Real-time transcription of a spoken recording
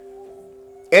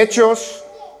Hechos,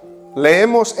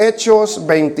 leemos Hechos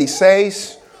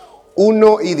 26,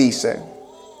 1 y dice: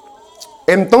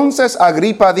 Entonces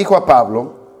Agripa dijo a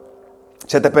Pablo: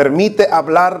 se te permite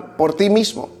hablar por ti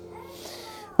mismo.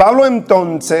 Pablo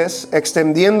entonces,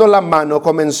 extendiendo la mano,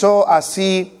 comenzó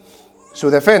así su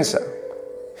defensa.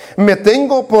 Me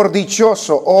tengo por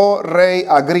dichoso, oh rey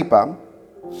Agripa,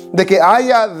 de que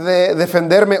haya de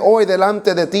defenderme hoy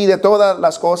delante de ti de todas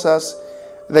las cosas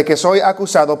de que soy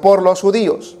acusado por los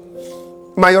judíos.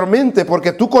 Mayormente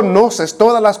porque tú conoces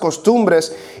todas las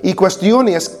costumbres y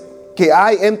cuestiones que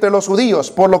hay entre los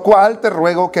judíos, por lo cual te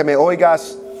ruego que me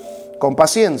oigas con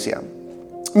paciencia.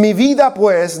 Mi vida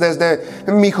pues desde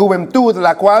mi juventud,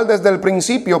 la cual desde el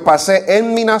principio pasé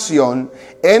en mi nación,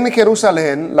 en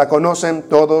Jerusalén, la conocen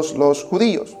todos los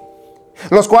judíos,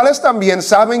 los cuales también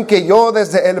saben que yo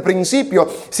desde el principio,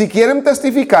 si quieren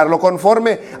testificarlo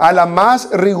conforme a la más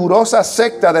rigurosa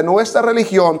secta de nuestra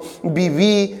religión,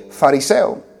 viví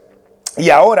fariseo. Y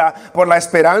ahora, por la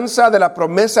esperanza de la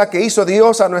promesa que hizo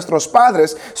Dios a nuestros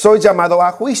padres, soy llamado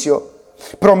a juicio.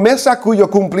 Promesa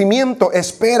cuyo cumplimiento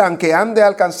esperan que han de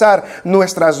alcanzar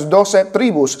nuestras 12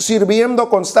 tribus, sirviendo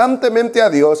constantemente a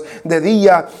Dios de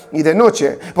día y de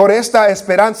noche. Por esta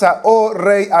esperanza, oh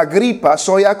rey Agripa,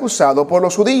 soy acusado por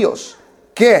los judíos.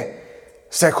 ¿Qué?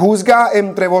 ¿Se juzga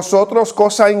entre vosotros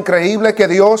cosa increíble que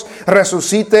Dios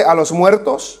resucite a los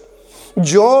muertos?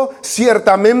 Yo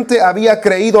ciertamente había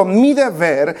creído mi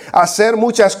deber hacer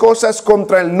muchas cosas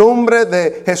contra el nombre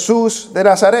de Jesús de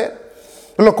Nazaret,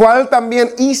 lo cual también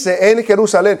hice en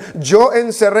Jerusalén. Yo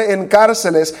encerré en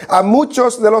cárceles a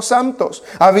muchos de los santos,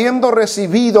 habiendo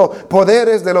recibido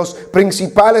poderes de los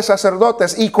principales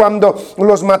sacerdotes, y cuando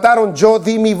los mataron yo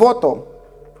di mi voto.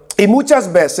 Y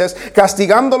muchas veces,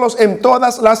 castigándolos en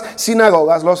todas las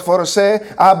sinagogas, los forcé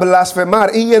a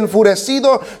blasfemar, y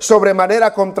enfurecido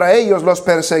sobremanera contra ellos, los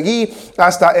perseguí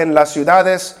hasta en las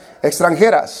ciudades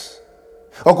extranjeras.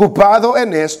 Ocupado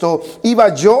en esto,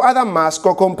 iba yo a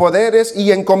Damasco con poderes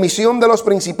y en comisión de los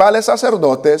principales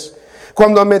sacerdotes,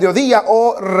 cuando a mediodía,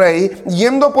 oh rey,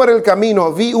 yendo por el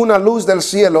camino, vi una luz del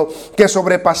cielo que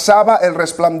sobrepasaba el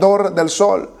resplandor del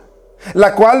sol,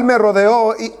 la cual me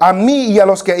rodeó a mí y a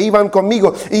los que iban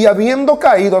conmigo. Y habiendo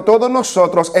caído todos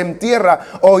nosotros en tierra,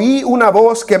 oí una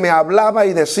voz que me hablaba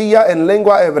y decía en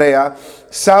lengua hebrea: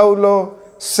 Saulo,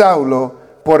 Saulo,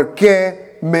 ¿por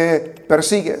qué me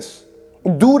persigues?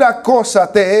 Dura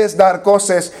cosa te es dar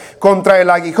coces contra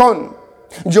el aguijón.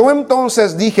 Yo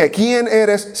entonces dije: ¿quién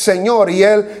eres, Señor? Y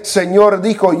el Señor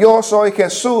dijo: yo soy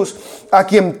Jesús, a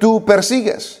quien tú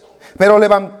persigues. Pero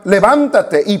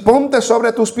levántate y ponte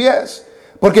sobre tus pies,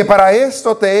 porque para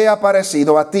esto te he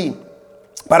aparecido a ti,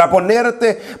 para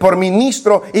ponerte por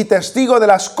ministro y testigo de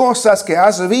las cosas que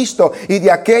has visto y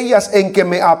de aquellas en que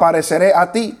me apareceré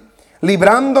a ti,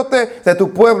 librándote de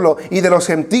tu pueblo y de los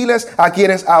gentiles a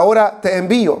quienes ahora te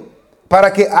envío,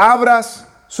 para que abras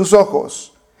sus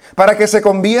ojos, para que se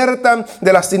conviertan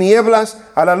de las tinieblas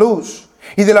a la luz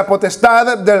y de la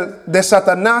potestad de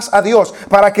Satanás a Dios,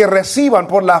 para que reciban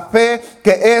por la fe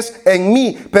que es en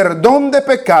mí perdón de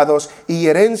pecados y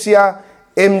herencia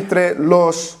entre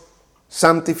los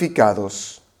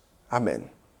santificados. Amén.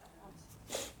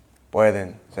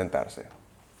 Pueden sentarse.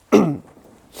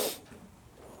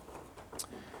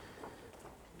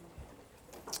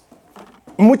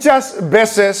 Muchas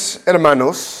veces,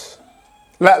 hermanos,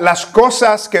 las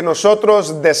cosas que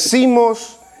nosotros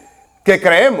decimos que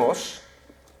creemos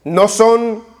no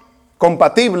son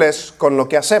compatibles con lo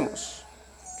que hacemos.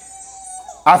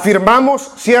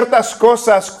 Afirmamos ciertas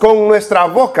cosas con nuestra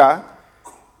boca,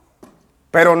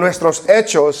 pero nuestros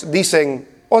hechos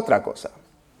dicen otra cosa.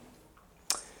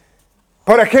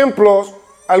 Por ejemplo,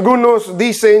 algunos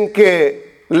dicen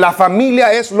que la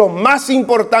familia es lo más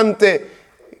importante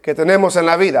que tenemos en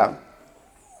la vida,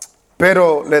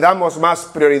 pero le damos más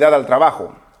prioridad al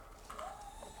trabajo.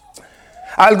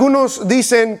 Algunos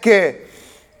dicen que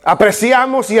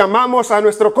apreciamos y amamos a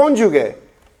nuestro cónyuge,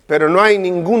 pero no hay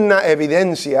ninguna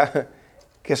evidencia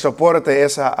que soporte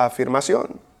esa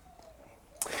afirmación.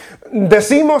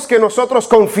 Decimos que nosotros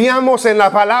confiamos en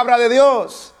la palabra de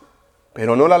Dios,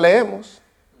 pero no la leemos.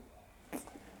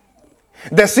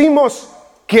 Decimos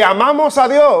que amamos a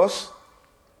Dios,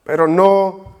 pero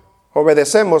no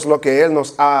obedecemos lo que Él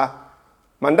nos ha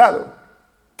mandado.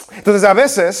 Entonces, a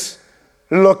veces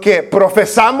lo que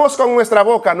profesamos con nuestra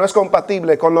boca no es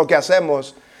compatible con lo que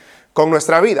hacemos con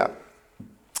nuestra vida.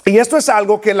 Y esto es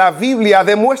algo que la Biblia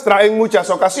demuestra en muchas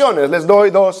ocasiones. Les doy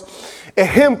 2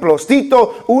 ejemplos.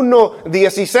 Tito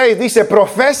 1:16 dice: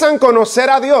 profesan conocer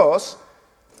a Dios,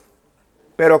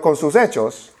 pero con sus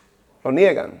hechos lo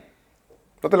niegan.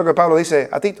 Note lo que Pablo dice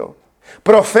a Tito: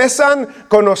 Profesan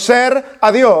conocer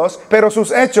a Dios, pero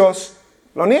sus hechos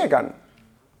lo niegan.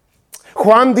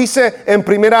 Juan dice en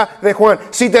primera de Juan,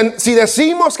 si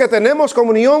decimos que tenemos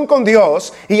comunión con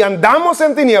Dios y andamos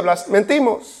en tinieblas,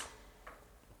 mentimos.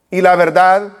 Y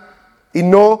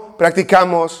no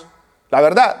practicamos la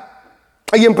verdad.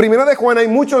 Y en primera de Juan hay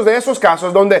muchos de esos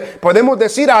casos donde podemos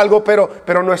decir algo,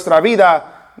 pero nuestra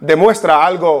vida demuestra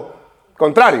algo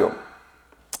contrario.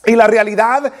 Y la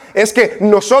realidad es que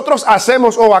nosotros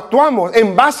hacemos o actuamos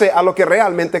en base a lo que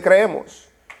realmente creemos.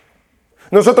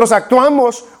 Nosotros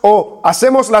actuamos o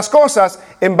hacemos las cosas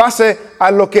en base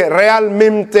a lo que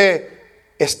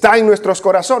realmente está en nuestros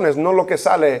corazones, no lo que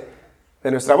sale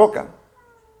de nuestra boca.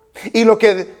 Y lo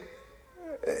que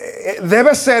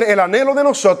debe ser el anhelo de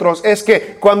nosotros es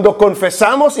que cuando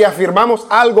confesamos y afirmamos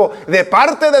algo de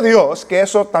parte de Dios, que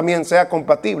eso también sea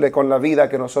compatible con la vida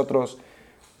que nosotros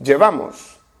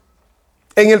llevamos.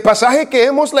 En el pasaje que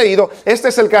hemos leído, este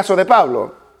es el caso de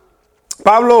Pablo.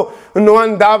 Pablo no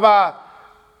andaba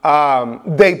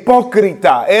de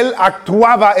hipócrita. Él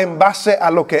actuaba en base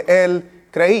a lo que él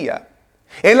creía.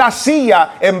 Él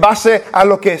hacía en base a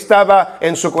lo que estaba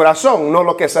en su corazón, no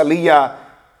lo que salía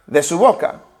de su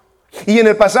boca. Y en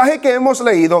el pasaje que hemos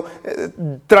leído,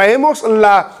 traemos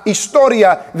la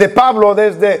historia de Pablo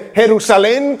desde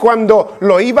Jerusalén cuando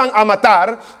lo iban a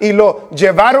matar y lo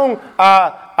llevaron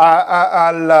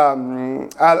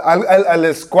al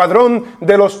escuadrón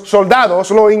de los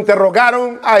soldados, lo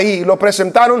interrogaron ahí, lo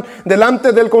presentaron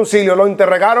delante del concilio, lo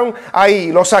interrogaron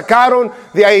ahí, lo sacaron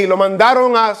de ahí, lo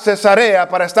mandaron a Cesarea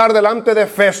para estar delante de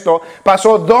Festo.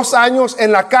 Pasó 2 años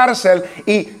en la cárcel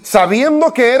y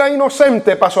sabiendo que era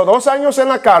inocente, pasó 2 años en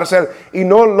la cárcel y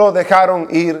no lo dejaron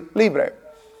ir libre.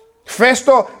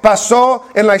 Festo pasó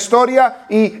en la historia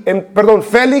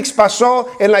Félix pasó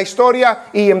en la historia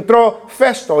y entró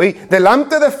Festo. Y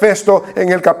delante de Festo,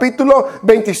 en el capítulo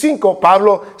 25,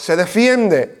 Pablo se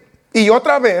defiende. Y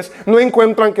otra vez no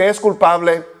encuentran que es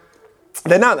culpable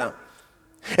de nada.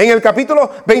 En el capítulo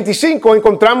 25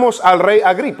 encontramos al rey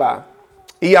Agripa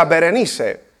y a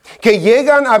Berenice, que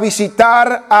llegan a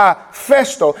visitar a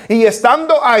Festo, y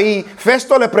estando ahí,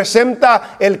 Festo le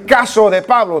presenta el caso de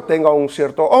Pablo. Tengo un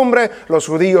cierto hombre, los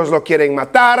judíos lo quieren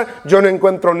matar, yo no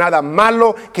encuentro nada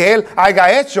malo que él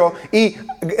haya hecho. Y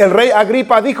el rey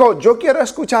Agripa dijo, yo quiero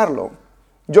escucharlo,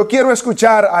 yo quiero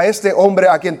escuchar a este hombre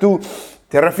a quien tú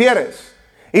te refieres.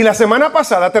 Y la semana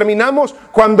pasada terminamos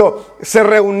cuando se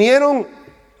reunieron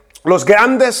los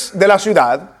grandes de la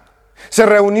ciudad. Se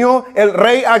reunió el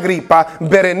rey Agripa,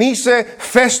 Berenice,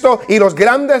 Festo y los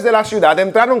grandes de la ciudad.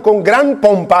 Entraron con gran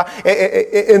pompa,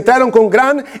 entraron con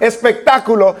gran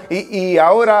espectáculo y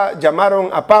ahora llamaron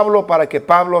a Pablo para que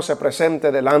Pablo se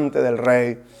presente delante del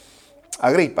rey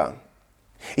Agripa.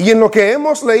 Y en lo que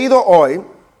hemos leído hoy,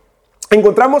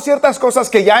 encontramos ciertas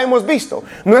cosas que ya hemos visto.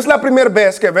 No es la primera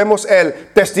vez que vemos el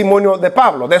testimonio de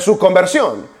Pablo, de su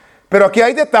conversión. Pero aquí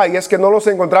hay detalles que no los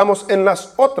encontramos en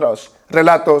los otros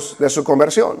relatos de su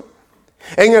conversión.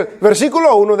 En el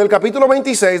versículo 1 del capítulo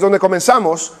 26, donde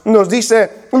comenzamos, nos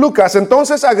dice Lucas,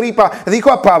 entonces Agripa dijo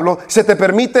a Pablo, se te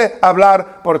permite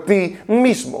hablar por ti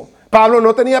mismo. Pablo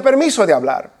no tenía permiso de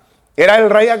hablar. Era el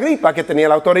rey Agripa que tenía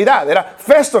la autoridad, era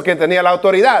Festo que tenía la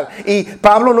autoridad, y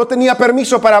Pablo no tenía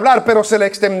permiso para hablar, pero se le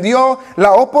extendió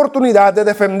la oportunidad de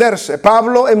defenderse.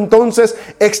 Pablo entonces,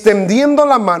 extendiendo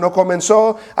la mano,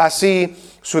 comenzó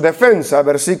así su defensa.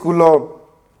 Versículo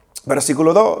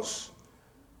 2.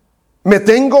 Me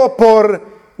tengo por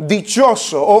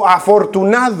dichoso o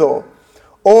afortunado,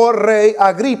 oh rey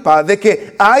Agripa, de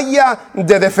que haya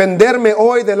de defenderme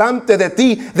hoy delante de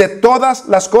ti de todas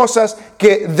las cosas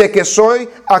de que soy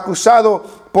acusado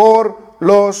por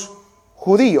los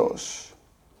judíos.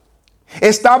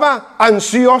 Estaba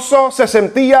ansioso, se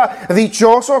sentía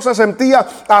dichoso, se sentía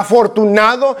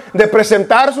afortunado de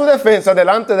presentar su defensa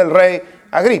delante del rey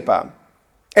Agripa.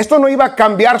 Esto no iba a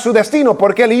cambiar su destino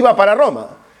porque él iba para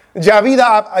Roma. Ya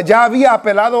había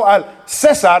apelado al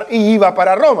César y iba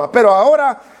para Roma, pero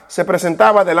ahora se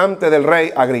presentaba delante del rey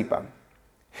Agripa.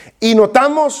 Y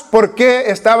notamos por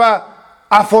qué estaba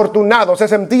afortunado, se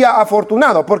sentía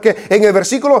afortunado, porque en el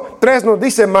versículo 3 nos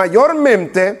dice,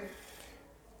 mayormente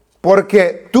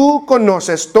porque tú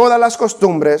conoces todas las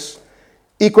costumbres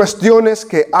y cuestiones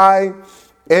que hay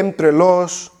entre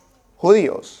los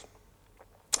judíos.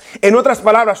 En otras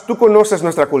palabras, tú conoces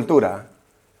nuestra cultura.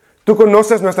 Tú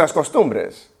conoces nuestras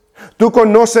costumbres, tú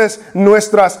conoces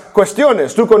nuestras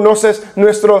cuestiones, tú conoces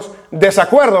nuestros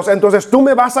desacuerdos, entonces tú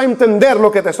me vas a entender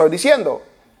lo que te estoy diciendo.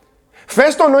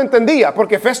 Festo no entendía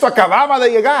porque Festo acababa de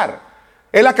llegar.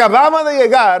 Él acababa de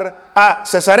llegar a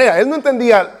Cesarea. Él no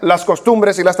entendía las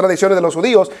costumbres y las tradiciones de los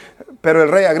judíos, pero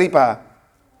el rey Agripa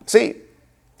sí.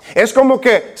 Es como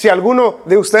que si alguno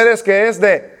de ustedes que es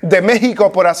de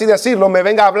México, por así decirlo, me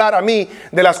venga a hablar a mí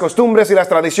de las costumbres y las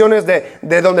tradiciones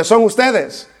de donde son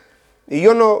ustedes. Y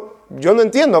yo no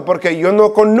entiendo, porque yo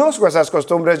no conozco esas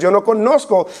costumbres, yo no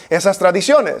conozco esas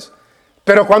tradiciones.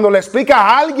 Pero cuando le explica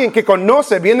a alguien que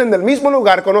conoce, vienen del mismo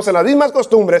lugar, conoce las mismas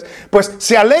costumbres, pues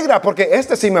se alegra porque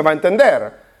este sí me va a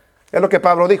entender. Es lo que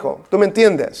Pablo dijo, ¿tú me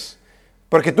entiendes?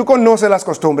 Porque tú conoces las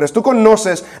costumbres, tú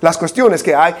conoces las cuestiones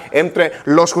que hay entre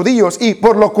los judíos, y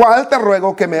por lo cual te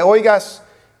ruego que me oigas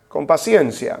con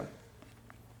paciencia.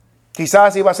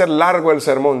 Quizás iba a ser largo el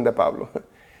sermón de Pablo.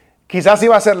 Quizás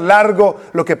iba a ser largo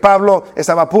lo que Pablo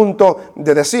estaba a punto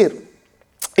de decir.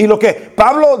 Y lo que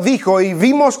Pablo dijo y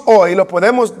vimos hoy lo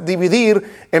podemos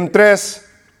dividir en 3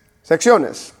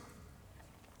 secciones.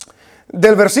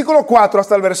 Del versículo 4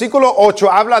 hasta el versículo 8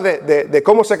 habla de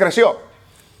cómo se creció.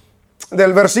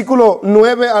 Del versículo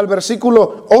 9 al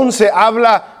versículo 11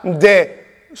 habla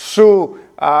de su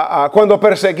cuando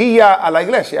perseguía a la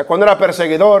iglesia, cuando era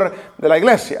perseguidor de la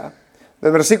iglesia.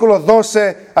 Del versículo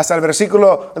 12 hasta el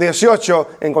versículo 18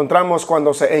 encontramos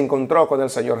cuando se encontró con el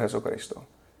Señor Jesucristo,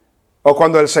 o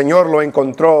cuando el Señor lo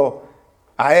encontró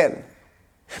a él.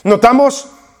 Notamos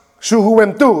su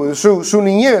juventud, su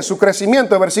niñez, su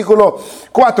crecimiento. Versículo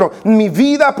 4. Mi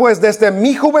vida pues desde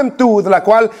mi juventud, la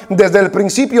cual desde el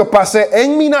principio pasé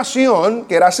en mi nación,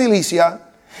 que era Cilicia,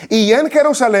 y en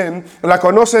Jerusalén, la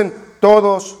conocen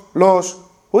todos los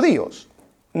judíos.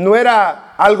 No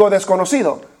era algo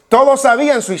desconocido. Todos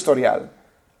sabían su historial.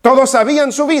 Todos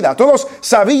sabían su vida, todos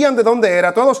sabían de dónde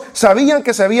era, todos sabían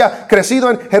que se había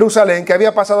crecido en Jerusalén, que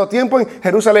había pasado tiempo en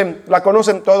Jerusalén. La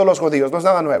conocen todos los judíos, no es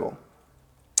nada nuevo.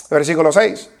 Versículo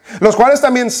 6. Los cuales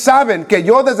también saben que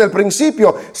yo desde el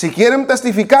principio, si quieren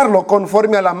testificarlo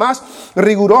conforme a la más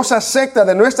rigurosa secta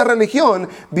de nuestra religión,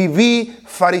 viví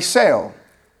fariseo.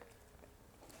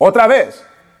 Otra vez,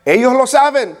 ellos lo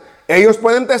saben, ellos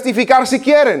pueden testificar si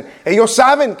quieren, ellos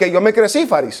saben que yo me crecí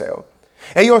fariseo.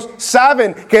 Ellos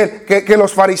saben que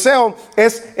los fariseos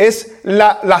es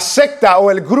la secta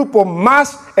o el grupo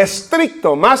más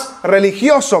estricto, más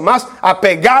religioso, más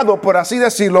apegado, por así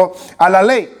decirlo, a la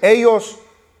ley. Ellos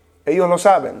lo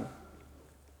saben.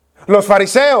 Los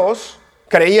fariseos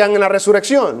creían en la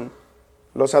resurrección.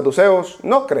 Los saduceos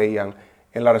no creían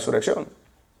en la resurrección.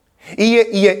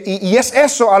 Y es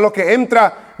eso a lo que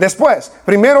entra después.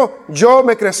 Primero, yo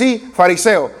me crecí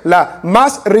fariseo, la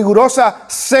más rigurosa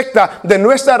secta de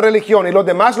nuestra religión, y los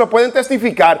demás lo pueden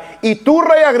testificar. Y tú,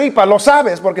 rey Agripa, lo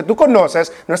sabes porque tú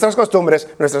conoces nuestras costumbres,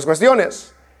 nuestras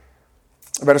cuestiones.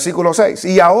 Versículo 6.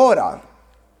 Y ahora,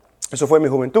 eso fue mi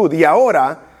juventud, y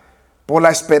ahora, por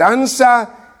la esperanza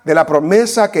de la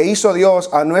promesa que hizo Dios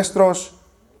a nuestros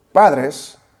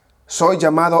padres, soy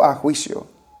llamado a juicio.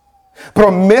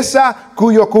 Promesa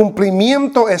cuyo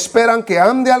cumplimiento esperan que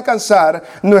han de alcanzar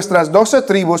nuestras 12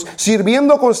 tribus,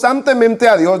 sirviendo constantemente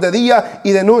a Dios de día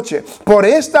y de noche. Por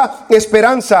esta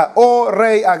esperanza, oh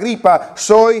rey Agripa,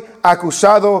 soy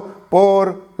acusado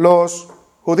por los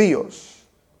judíos.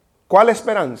 ¿Cuál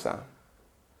esperanza?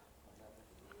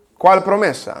 ¿Cuál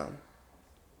promesa?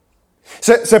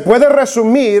 Se puede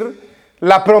resumir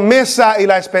la promesa y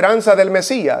la esperanza del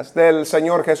Mesías, del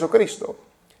Señor Jesucristo.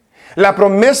 La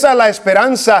promesa, la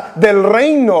esperanza del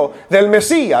reino del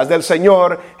Mesías, del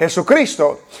Señor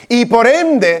Jesucristo. Y por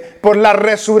ende, por la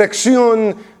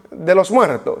resurrección de los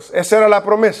muertos. Esa era la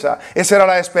promesa, esa era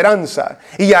la esperanza.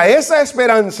 Y a esa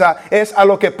esperanza es a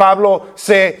lo que Pablo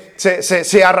se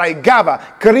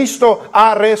arraigaba. Cristo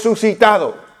ha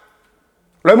resucitado.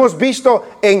 Lo hemos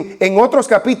visto en otros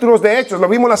capítulos de Hechos. Lo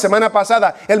vimos la semana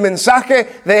pasada. El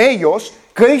mensaje de ellos,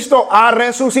 Cristo ha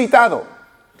resucitado.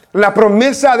 La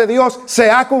promesa de Dios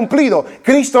se ha cumplido.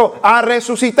 Cristo ha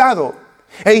resucitado.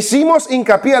 E hicimos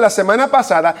hincapié la semana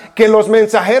pasada que los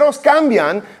mensajeros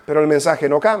cambian, pero el mensaje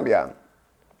no cambia.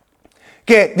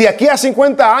 Que de aquí a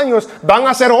 50 años van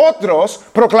a ser otros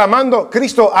proclamando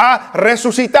Cristo ha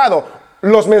resucitado.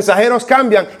 Los mensajeros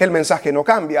cambian, el mensaje no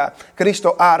cambia.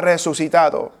 Cristo ha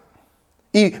resucitado.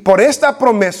 Y por esta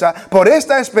promesa, por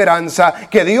esta esperanza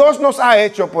que Dios nos ha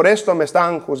hecho, por esto me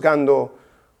están juzgando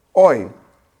hoy.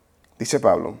 Dice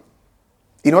Pablo.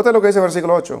 Y note lo que dice el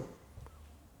versículo 8.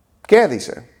 ¿Qué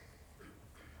dice?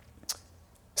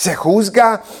 ¿Se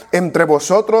juzga entre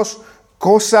vosotros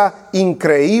cosa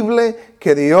increíble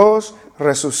que Dios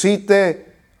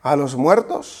resucite a los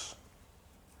muertos?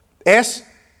 ¿Es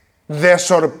de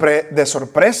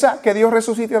sorpresa que Dios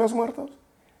resucite a los muertos?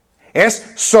 ¿Es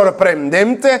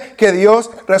sorprendente que Dios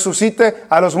resucite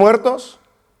a los muertos?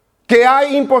 ¿Qué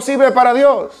hay imposible para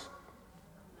Dios?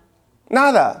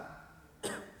 Nada.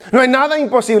 No hay nada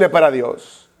imposible para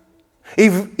Dios.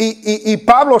 Y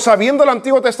Pablo, sabiendo el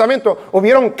Antiguo Testamento,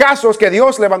 hubieron casos que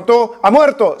Dios levantó a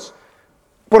muertos.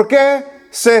 ¿Por qué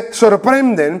se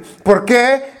sorprenden? ¿Por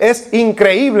qué es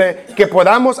increíble que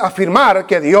podamos afirmar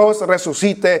que Dios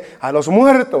resucite a los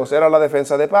muertos? Era la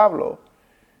defensa de Pablo.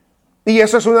 Y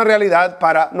eso es una realidad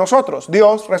para nosotros.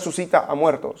 Dios resucita a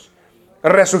muertos.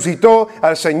 Resucitó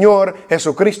al Señor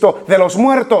Jesucristo de los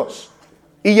muertos.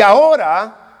 Y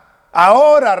ahora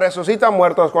resucita a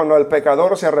muertos cuando el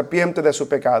pecador se arrepiente de su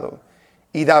pecado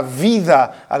y da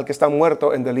vida al que está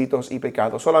muerto en delitos y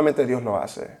pecados. Solamente Dios lo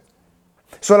hace.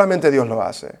 Solamente Dios lo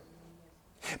hace.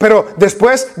 Pero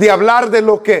después de hablar de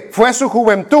lo que fue su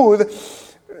juventud,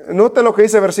 note lo que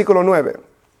dice el versículo 9.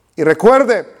 Y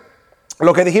recuerde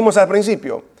lo que dijimos al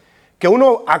principio, que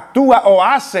uno actúa o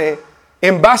hace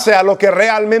en base a lo que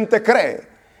realmente cree,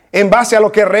 en base a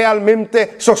lo que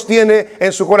realmente sostiene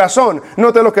en su corazón.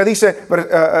 Note lo que dice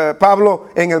Pablo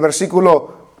en el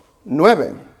versículo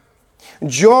 9.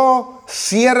 Yo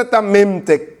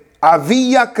ciertamente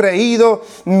había creído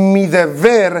mi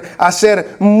deber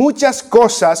hacer muchas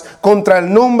cosas contra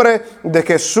el nombre de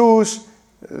Jesús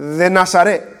de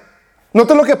Nazaret.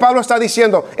 Note lo que Pablo está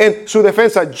diciendo en su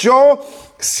defensa. Yo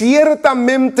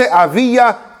ciertamente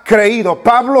había creído.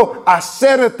 Pablo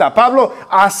acerta, Pablo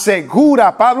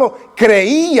asegura, Pablo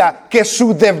creía que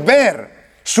su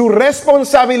deber, su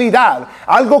responsabilidad,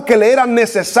 algo que le era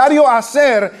necesario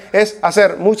hacer, es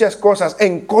hacer muchas cosas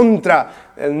en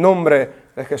contra del nombre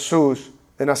de Jesús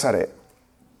de Nazaret.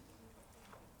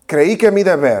 Creí que mi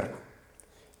deber,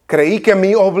 creí que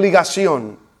mi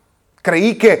obligación,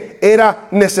 creí que era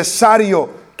necesario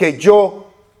que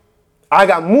yo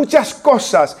haga muchas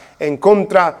cosas en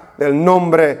contra del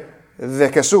nombre de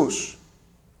Jesús.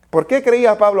 ¿Por qué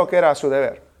creía Pablo que era su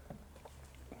deber?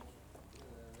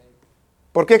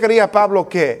 ¿Por qué creía Pablo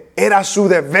que era su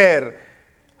deber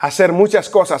hacer muchas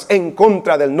cosas en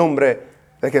contra del nombre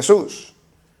de Jesús?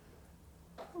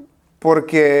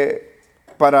 Porque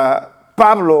para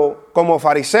Pablo, como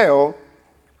fariseo,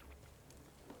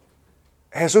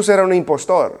 Jesús era un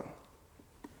impostor.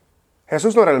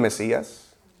 Jesús no era el Mesías.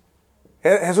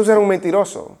 Jesús era un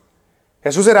mentiroso.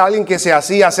 Jesús era alguien que se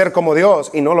hacía hacer como Dios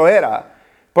y no lo era.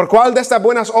 ¿Por cuál de estas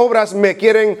buenas obras me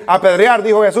quieren apedrear?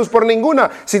 Dijo Jesús, por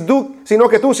ninguna, sino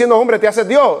que tú siendo hombre te haces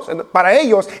Dios. Para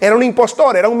ellos era un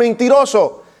impostor, era un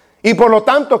mentiroso. Y por lo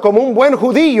tanto, como un buen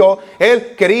judío,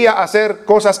 él quería hacer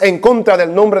cosas en contra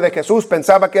del nombre de Jesús.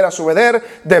 Pensaba que era su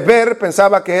deber,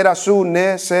 pensaba que era su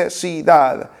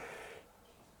necesidad.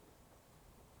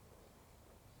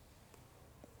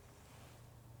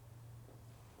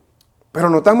 Pero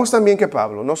notamos también que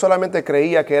Pablo no solamente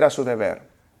creía que era su deber,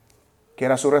 que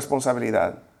era su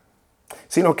responsabilidad,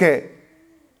 sino que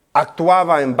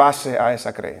actuaba en base a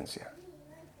esa creencia.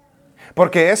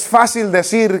 Porque es fácil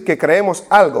decir que creemos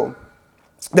algo,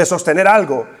 de sostener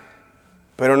algo,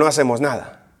 pero no hacemos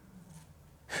nada.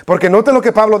 Porque note lo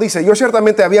que Pablo dice: yo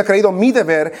ciertamente había creído mi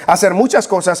deber hacer muchas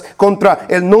cosas contra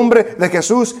el nombre de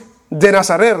Jesús de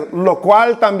Nazaret, lo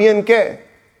cual también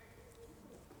 ¿qué?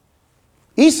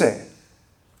 Hice.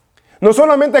 No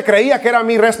solamente creía que era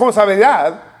mi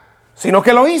responsabilidad, sino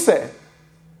que lo hice.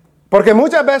 Porque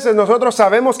muchas veces nosotros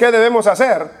sabemos qué debemos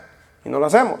hacer y no lo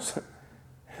hacemos.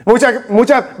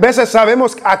 Muchas veces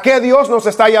sabemos a qué Dios nos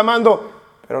está llamando,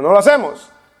 pero no lo hacemos.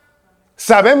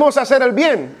 Sabemos hacer el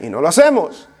bien y no lo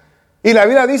hacemos. Y la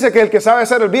Biblia dice que el que sabe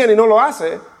hacer el bien y no lo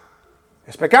hace,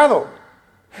 es pecado.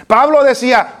 Pablo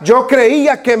decía: yo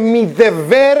creía que mi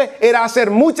deber era hacer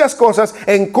muchas cosas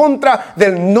en contra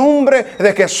del nombre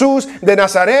de Jesús de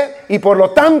Nazaret, y por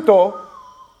lo tanto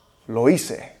lo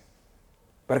hice,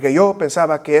 porque yo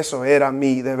pensaba que eso era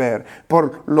mi deber.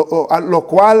 Por lo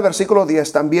cual, versículo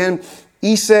 10, también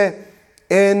hice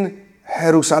en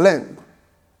Jerusalén.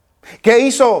 ¿Qué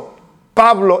hizo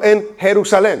Pablo en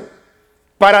Jerusalén?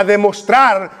 Para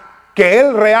demostrar que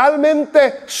él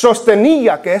realmente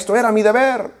sostenía que esto era mi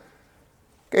deber.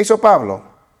 ¿Qué hizo Pablo?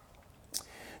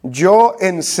 Yo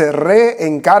encerré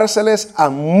en cárceles a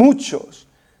muchos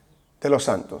de los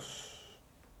santos.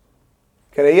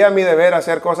 Creía mi deber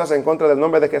hacer cosas en contra del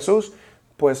nombre de Jesús,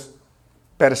 pues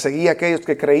perseguí a aquellos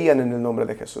que creían en el nombre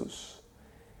de Jesús.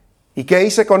 ¿Y qué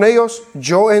hice con ellos?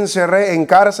 Yo encerré en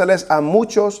cárceles a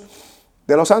muchos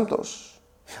de los santos,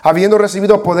 habiendo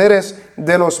recibido poderes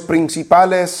de los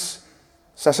principales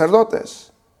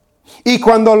sacerdotes. Y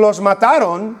cuando los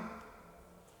mataron,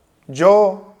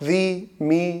 yo di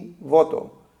mi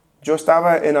voto. Yo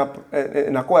estaba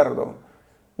en acuerdo.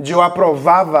 Yo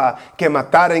aprobaba que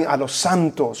mataran a los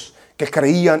santos que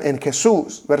creían en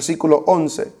Jesús. Versículo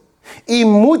 11. Y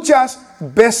muchas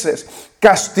veces,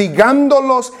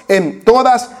 castigándolos en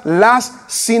todas las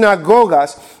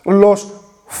sinagogas, los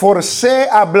forcé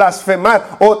a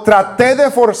blasfemar, o traté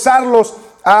de forzarlos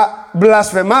a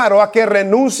blasfemar o a que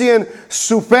renuncien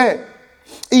su fe.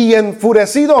 Y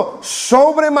enfurecido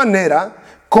sobremanera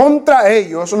contra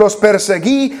ellos, los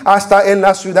perseguí hasta en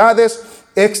las ciudades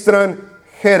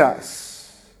extranjeras.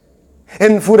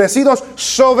 Enfurecidos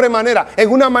sobremanera, en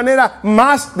una manera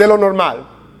más de lo normal.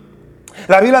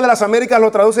 La Biblia de las Américas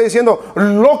lo traduce diciendo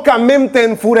locamente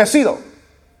enfurecido.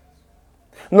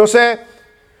 No sé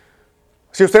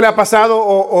si a usted le ha pasado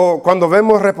o cuando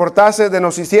vemos reportajes de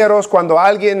noticieros, cuando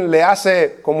alguien le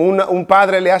hace, como un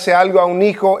padre le hace algo a un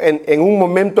hijo en un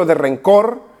momento de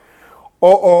rencor,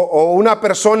 o una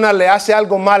persona le hace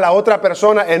algo mal a otra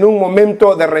persona en un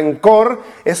momento de rencor.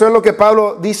 Eso es lo que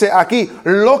Pablo dice aquí,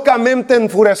 locamente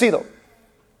enfurecido.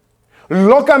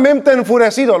 Locamente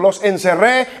enfurecido los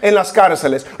encerré en las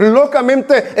cárceles.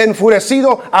 Locamente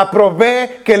enfurecido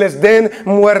aprobé que les den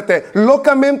muerte.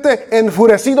 Locamente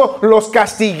enfurecido los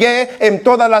castigué en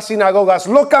todas las sinagogas.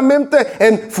 Locamente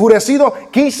enfurecido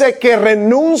quise que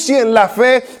renuncien la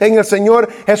fe en el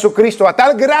Señor Jesucristo. A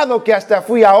tal grado que hasta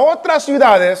fui a otras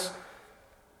ciudades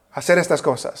a hacer estas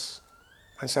cosas.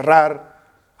 A encerrar,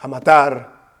 a matar,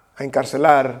 a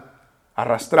encarcelar, a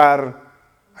arrastrar,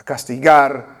 a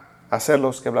castigar,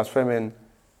 hacerlos que blasfemen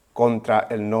contra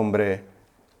el nombre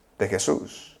de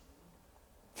Jesús.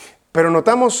 Pero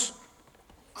notamos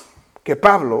que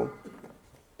Pablo,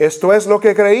 esto es lo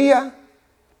que creía,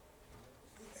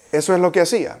 eso es lo que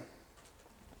hacía.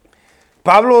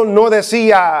 Pablo no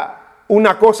decía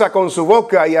una cosa con su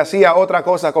boca y hacía otra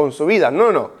cosa con su vida.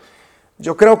 No.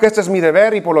 Yo creo que este es mi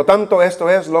deber y por lo tanto esto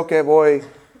es lo que voy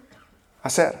a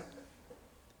hacer.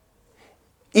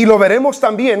 Y lo veremos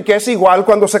también que es igual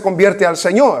cuando se convierte al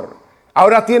Señor.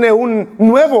 Ahora tiene un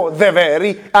nuevo deber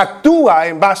y actúa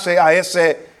en base a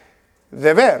ese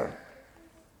deber.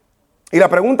 Y la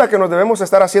pregunta que nos debemos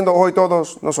estar haciendo hoy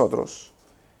todos nosotros,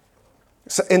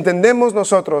 ¿entendemos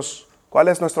nosotros cuál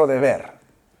es nuestro deber?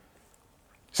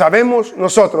 ¿Sabemos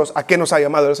nosotros a qué nos ha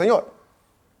llamado el Señor?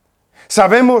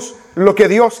 ¿Sabemos lo que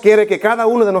Dios quiere que cada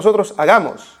uno de nosotros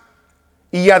hagamos?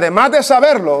 Y además de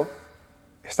saberlo,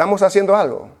 estamos haciendo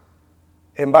algo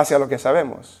en base a lo que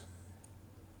sabemos.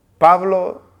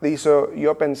 Pablo dice,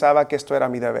 yo pensaba que esto era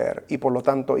mi deber y por lo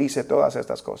tanto hice todas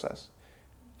estas cosas.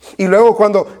 Y luego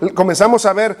cuando comenzamos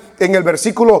a ver en el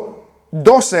versículo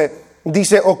 12,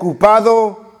 dice,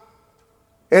 ocupado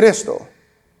en esto.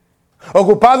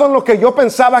 Ocupado en lo que yo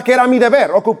pensaba que era mi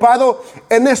deber. Ocupado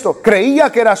en esto.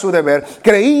 Creía que era su deber.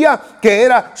 Creía que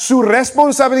era su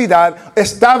responsabilidad.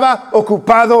 Estaba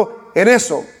ocupado en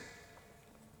eso.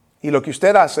 Y lo que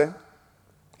usted hace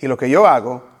y lo que yo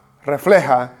hago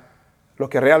refleja lo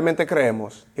que realmente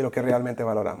creemos y lo que realmente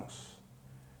valoramos.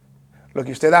 Lo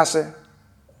que usted hace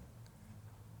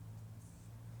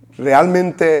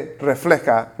realmente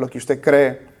refleja lo que usted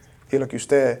cree y lo que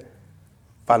usted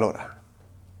valora.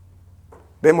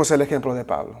 Vemos el ejemplo de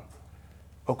Pablo,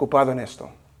 ocupado en esto.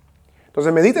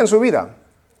 Entonces medite en su vida.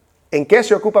 ¿En qué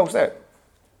se ocupa usted?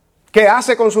 ¿Qué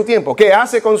hace con su tiempo? ¿Qué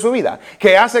hace con su vida?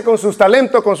 ¿Qué hace con sus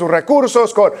talentos, con sus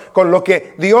recursos, con lo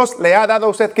que Dios le ha dado a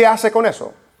usted? ¿Qué hace con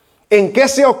eso? ¿En qué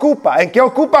se ocupa? ¿En qué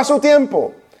ocupa su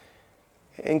tiempo?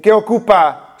 ¿En qué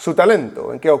ocupa su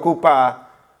talento? ¿En qué ocupa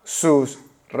sus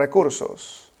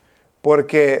recursos?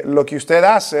 Porque lo que usted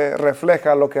hace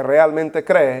refleja lo que realmente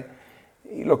cree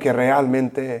y lo que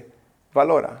realmente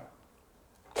valora.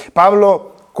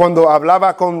 Pablo, cuando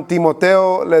hablaba con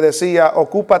Timoteo, le decía,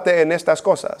 ocúpate en estas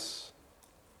cosas.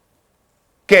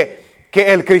 Que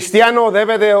el cristiano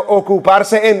debe de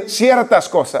ocuparse en ciertas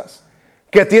cosas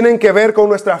que tienen que ver con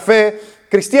nuestra fe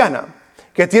cristiana,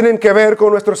 que tienen que ver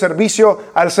con nuestro servicio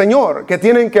al Señor, que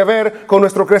tienen que ver con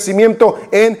nuestro crecimiento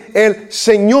en el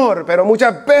Señor. Pero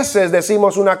muchas veces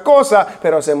decimos una cosa,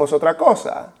 pero hacemos otra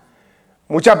cosa.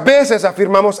 Muchas veces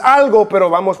afirmamos algo, pero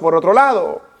vamos por otro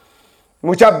lado.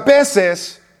 Muchas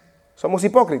veces somos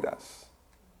hipócritas,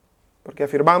 porque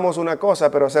afirmamos una cosa,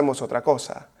 pero hacemos otra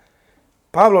cosa.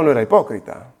 Pablo no era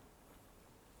hipócrita.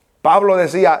 Pablo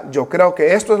decía, yo creo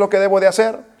que esto es lo que debo de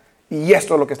hacer, y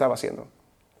esto es lo que estaba haciendo.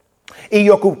 Y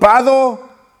ocupado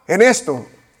en esto,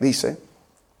 dice,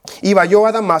 iba yo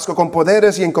a Damasco con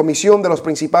poderes y en comisión de los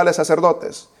principales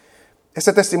sacerdotes.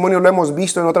 Este testimonio lo hemos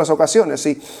visto en otras ocasiones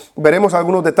y veremos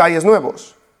algunos detalles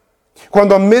nuevos.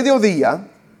 Cuando a mediodía,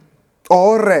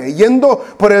 oh rey, yendo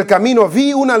por el camino,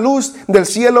 vi una luz del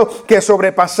cielo que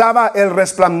sobrepasaba el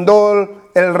resplandor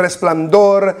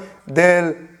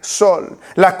del sol,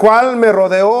 la cual me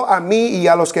rodeó a mí y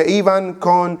a los que iban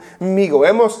conmigo.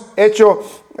 Hemos hecho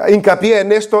hincapié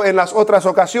en esto en las otras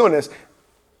ocasiones.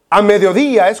 A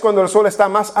mediodía es cuando el sol está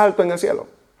más alto en el cielo.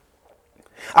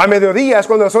 A mediodía es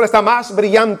cuando el sol está más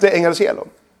brillante en el cielo.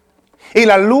 Y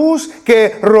la luz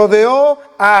que rodeó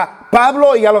a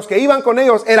Pablo y a los que iban con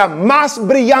ellos era más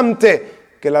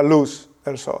brillante que la luz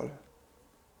del sol.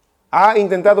 ¿Ha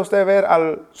intentado usted ver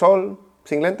al sol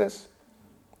sin lentes?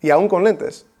 Y aún con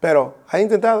lentes. Pero ¿ha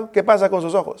intentado? ¿Qué pasa con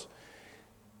sus ojos?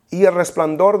 Y el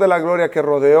resplandor de la gloria que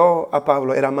rodeó a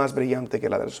Pablo era más brillante que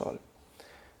la del sol.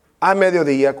 A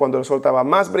mediodía, cuando el sol estaba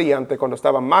más brillante, cuando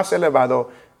estaba más elevado,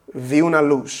 vi una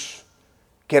luz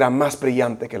que era más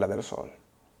brillante que la del sol.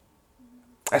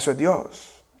 Eso es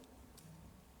Dios.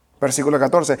 Versículo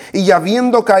 14. Y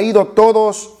habiendo caído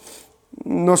todos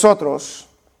nosotros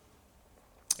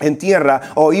en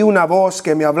tierra, oí una voz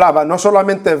que me hablaba. No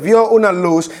solamente vio una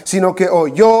luz, sino que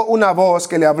oyó una voz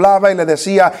que le hablaba y le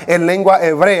decía en lengua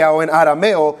hebrea o en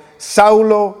arameo: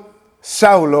 Saulo,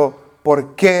 Saulo,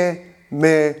 ¿por qué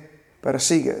me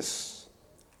persigues?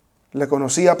 Le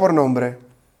conocía por nombre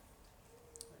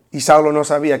y Saulo no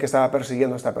sabía que estaba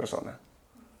persiguiendo a esta persona.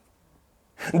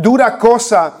 Dura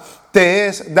cosa te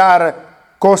es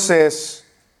dar coces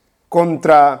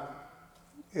contra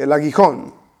el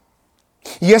aguijón.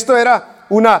 Y esto era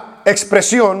una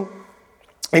expresión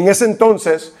en ese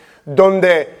entonces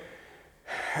donde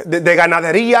de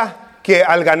ganadería, que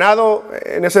al ganado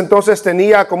en ese entonces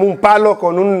tenía como un palo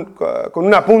con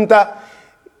una punta,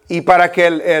 y para que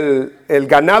el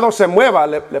ganado se mueva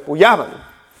le pullaban.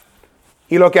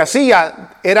 Y lo que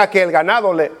hacía era que el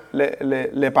ganado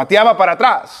le pateaba para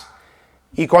atrás.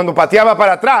 Y cuando pateaba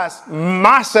para atrás,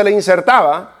 más se le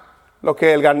insertaba lo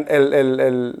que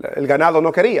el ganado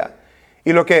no quería.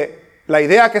 Y la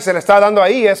idea que se le está dando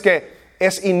ahí es que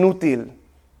es inútil.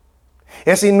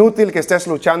 Es inútil que estés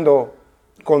luchando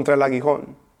contra el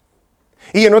aguijón.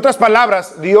 Y en otras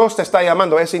palabras, Dios te está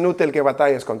llamando. Es inútil que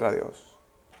batalles contra Dios.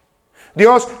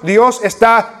 Dios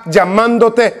está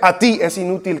llamándote a ti. Es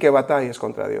inútil que batalles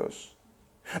contra Dios.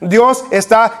 Dios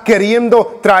está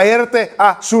queriendo traerte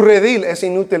a su redil. Es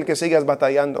inútil que sigas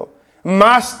batallando.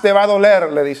 Más te va a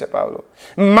doler, le dice Pablo.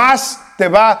 Más te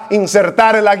va a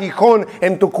insertar el aguijón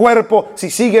en tu cuerpo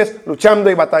si sigues luchando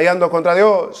y batallando contra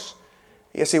Dios.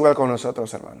 Y es igual con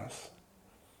nosotros, hermanos.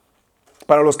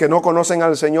 Para los que no conocen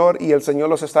al Señor y el Señor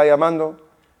los está llamando,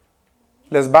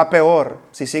 les va peor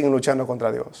si siguen luchando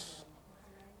contra Dios.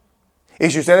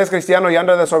 Y si usted es cristiano y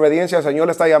anda en desobediencia, el Señor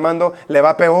le está llamando, le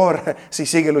va peor si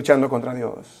sigue luchando contra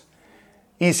Dios.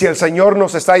 Y si el Señor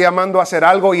nos está llamando a hacer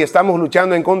algo y estamos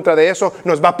luchando en contra de eso,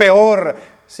 nos va peor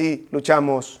si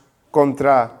luchamos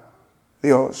contra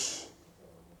Dios.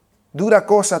 Dura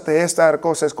cosa te es dar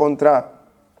cosas contra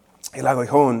el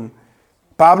aguijón.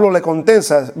 Pablo le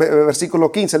contesta,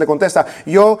 versículo 15, le contesta: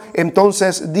 yo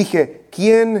entonces dije,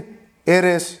 ¿quién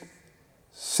eres,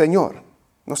 Señor?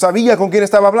 No sabía con quién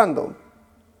estaba hablando.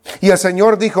 Y el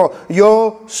Señor dijo: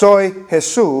 yo soy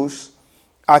Jesús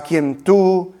a quien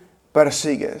tú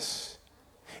persigues.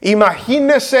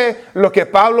 Imagínese lo que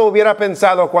Pablo hubiera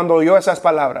pensado cuando oyó esas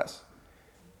palabras.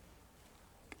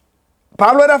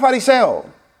 Pablo era fariseo.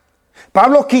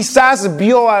 Pablo quizás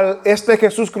vio a este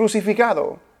Jesús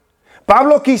crucificado.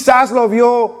 Pablo quizás lo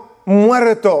vio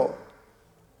muerto.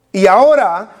 Y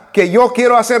ahora que yo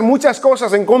quiero hacer muchas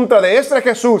cosas en contra de este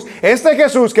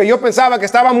Jesús que yo pensaba que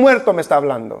estaba muerto, me está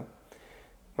hablando.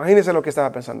 Imagínese lo que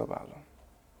estaba pensando Pablo.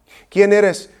 ¿Quién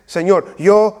eres, Señor?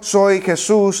 Yo soy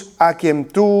Jesús a quien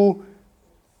tú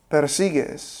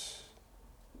persigues.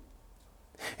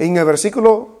 En el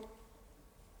versículo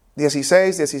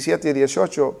 16, 17 y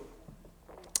 18,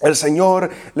 el Señor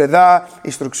le da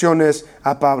instrucciones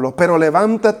a Pablo. Pero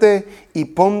levántate y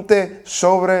ponte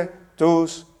sobre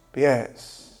tus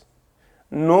pies.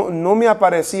 No me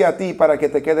aparecí a ti para que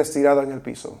te quedes tirado en el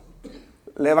piso.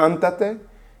 Levántate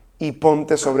y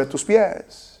ponte sobre tus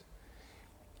pies.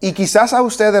 Y quizás a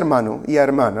usted, hermano y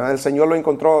hermana, el Señor lo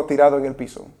encontró tirado en el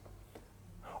piso.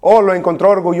 O lo encontró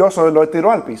orgulloso y lo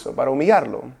tiró al piso para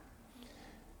humillarlo.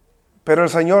 Pero el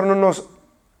Señor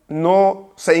no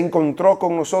se encontró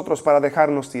con nosotros para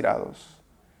dejarnos tirados.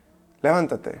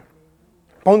 Levántate,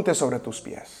 ponte sobre tus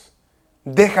pies.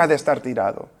 Deja de estar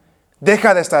tirado.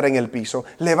 Deja de estar en el piso.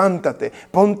 Levántate,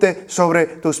 ponte sobre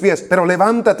tus pies. Pero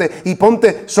levántate y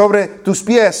ponte sobre tus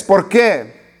pies. ¿Por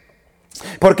qué?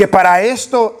 Porque para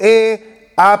esto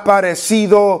he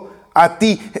aparecido a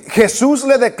ti. Jesús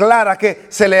le declara que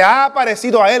se le ha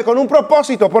aparecido a él con un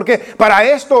propósito. Porque para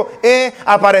esto he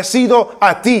aparecido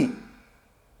a ti.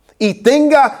 Y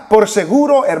tenga por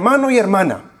seguro, hermano y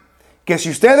hermana, que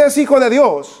si usted es hijo de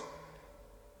Dios,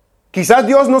 quizás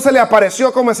Dios no se le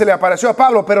apareció como se le apareció a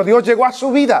Pablo, pero Dios llegó a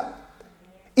su vida.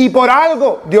 Y por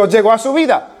algo Dios llegó a su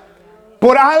vida.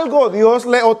 Por algo Dios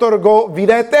le otorgó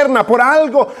vida eterna. Por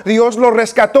algo Dios lo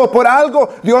rescató. Por algo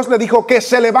Dios le dijo que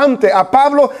se levante. A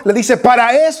Pablo le dice,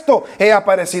 para esto he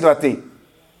aparecido a ti.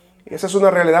 Y esa es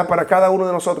una realidad para cada uno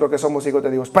de nosotros que somos hijos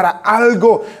de Dios. Para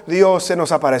algo Dios se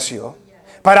nos apareció.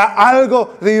 Para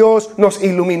algo Dios nos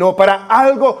iluminó. Para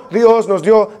algo Dios nos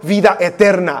dio vida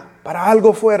eterna. Para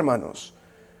algo fue, hermanos.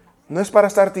 No es para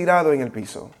estar tirado en el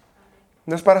piso.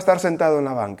 No es para estar sentado en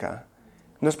la banca.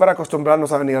 No es para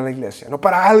acostumbrarnos a venir a la iglesia. No,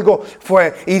 para algo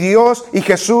fue. Y Dios y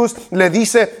Jesús le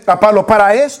dice a Pablo,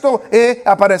 para esto he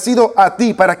aparecido a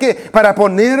ti. ¿Para qué? Para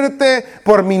ponerte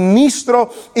por ministro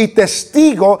y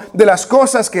testigo de las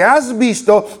cosas que has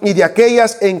visto y de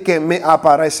aquellas en que me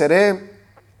apareceré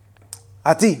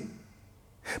a ti.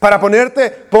 Para ponerte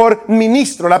por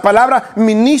ministro. La palabra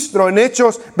ministro en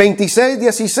Hechos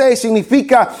 26:16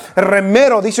 significa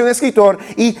remero, dice un escritor,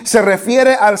 y se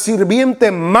refiere al sirviente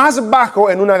más bajo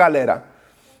en una galera.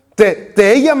 Te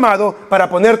he llamado para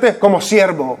ponerte como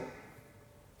siervo,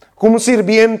 como un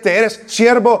sirviente. Eres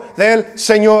siervo del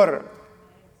Señor.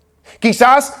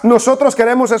 Quizás nosotros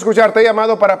queremos escuchar, te he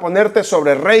llamado para ponerte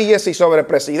sobre reyes y sobre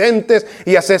presidentes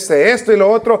y hacerse esto y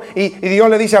lo otro. Y Dios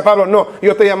le dice a Pablo, no,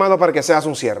 yo te he llamado para que seas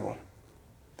un siervo,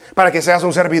 para que seas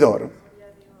un servidor.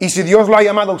 Y si Dios lo ha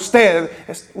llamado a usted,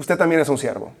 usted también es un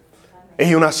siervo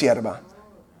y una sierva.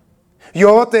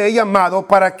 Yo te he llamado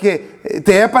para que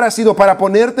te he aparecido para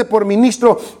ponerte por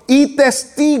ministro y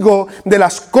testigo de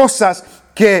las cosas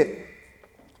que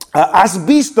has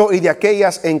visto y de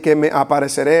aquellas en que me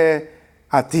apareceré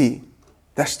a ti.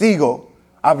 Testigo,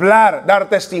 hablar, dar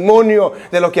testimonio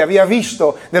de lo que había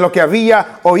visto, de lo que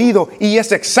había oído. Y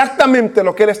es exactamente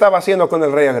lo que él estaba haciendo con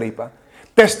el rey Agripa.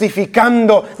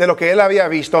 Testificando de lo que él había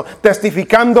visto,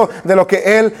 testificando de lo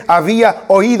que él había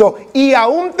oído. Y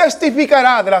aún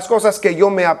testificará de las cosas que yo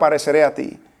me apareceré a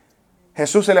ti.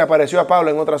 Jesús se le apareció a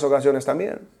Pablo en otras ocasiones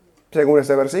también, según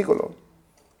este versículo.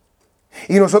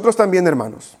 Y nosotros también,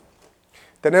 hermanos,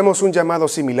 tenemos un llamado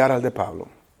similar al de Pablo.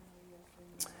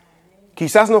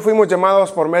 Quizás no fuimos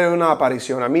llamados por medio de una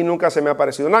aparición. A mí nunca se me ha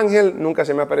aparecido un ángel, nunca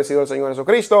se me ha aparecido el Señor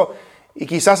Jesucristo, y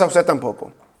quizás a usted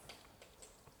tampoco.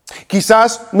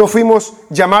 Quizás no fuimos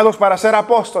llamados para ser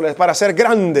apóstoles, para ser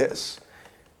grandes,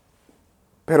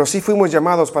 pero sí fuimos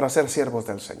llamados para ser siervos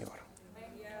del Señor.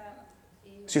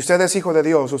 Si usted es hijo de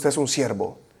Dios, usted es un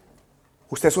siervo.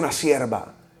 Usted es una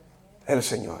sierva del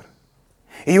Señor.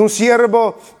 Y un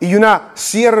siervo y una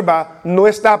sierva no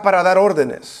está para dar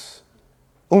órdenes.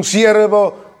 Un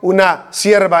siervo, una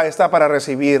sierva está para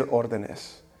recibir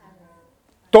órdenes.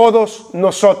 Todos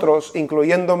nosotros,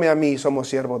 incluyéndome a mí, somos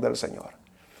siervos del Señor.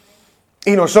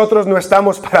 Y nosotros no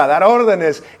estamos para dar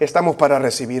órdenes, estamos para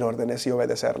recibir órdenes y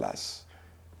obedecerlas.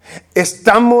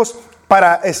 Estamos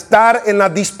para estar en la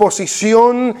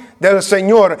disposición del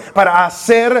Señor, para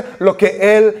hacer lo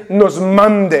que Él nos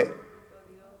mande.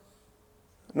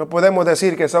 No podemos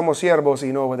decir que somos siervos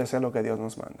y no obedecer lo que Dios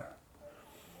nos manda.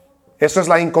 Eso es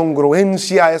la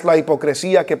incongruencia, es la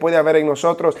hipocresía que puede haber en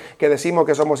nosotros, que decimos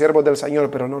que somos siervos del Señor,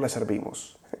 pero no le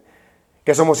servimos.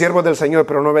 Que somos siervos del Señor,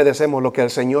 pero no obedecemos lo que el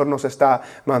Señor nos está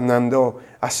mandando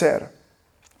hacer.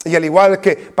 Y al igual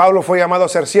que Pablo fue llamado a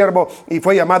ser siervo y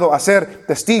fue llamado a ser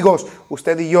testigos,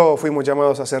 usted y yo fuimos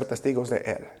llamados a ser testigos de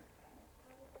Él.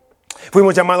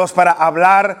 Fuimos llamados para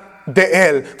hablar de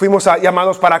Él. Fuimos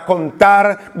llamados para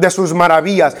contar de sus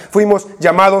maravillas. Fuimos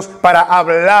llamados para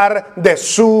hablar de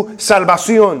su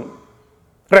salvación.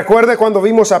 Recuerde cuando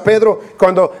vimos a Pedro,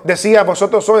 cuando decía,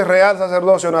 vosotros sois real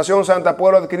sacerdocio, nación santa,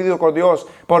 pueblo adquirido por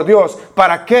Dios.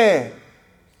 ¿Para qué?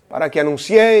 Para que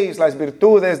anunciéis las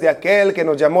virtudes de aquel que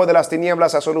nos llamó de las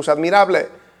tinieblas a su luz admirable.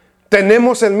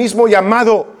 Tenemos el mismo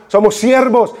llamado. Somos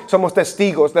siervos, somos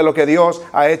testigos de lo que Dios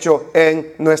ha hecho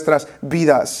en nuestras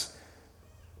vidas.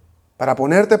 Para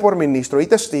ponerte por ministro y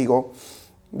testigo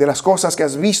de las cosas que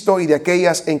has visto y de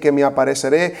aquellas en que me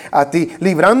apareceré a ti,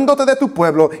 librándote de tu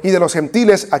pueblo y de los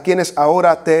gentiles a quienes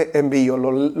ahora te envío.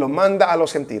 Lo manda a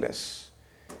los gentiles.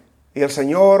 Y el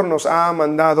Señor nos ha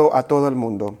mandado a todo el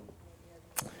mundo,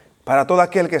 para todo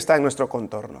aquel que está en nuestro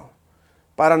contorno,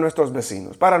 para nuestros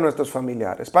vecinos, para nuestros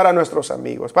familiares, para nuestros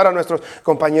amigos, para nuestros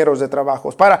compañeros de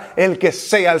trabajo, para el que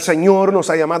sea. El Señor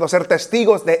nos ha llamado a ser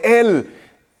testigos de Él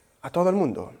a todo el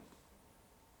mundo.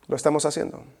 Lo estamos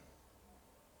haciendo.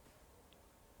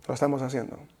 Lo estamos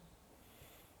haciendo.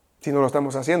 Si no lo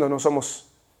estamos haciendo, no somos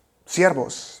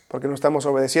siervos, porque no estamos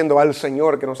obedeciendo al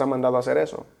Señor que nos ha mandado a hacer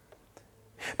eso.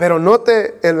 Pero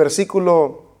note el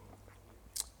versículo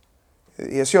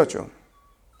 18.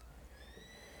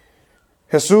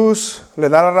 Jesús le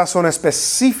da la razón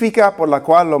específica por la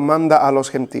cual lo manda a los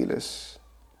gentiles.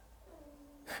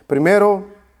 Primero,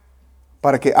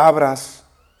 para que abras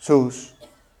sus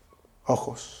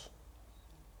ojos.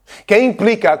 ¿Qué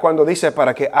implica cuando dice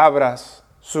para que abras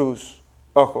sus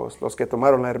ojos? Los que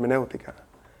tomaron la hermenéutica.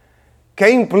 ¿Qué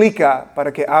implica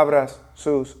para que abras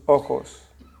sus ojos?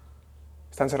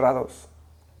 Están cerrados.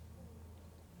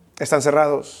 Están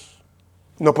cerrados.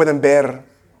 No pueden ver.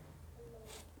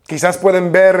 Quizás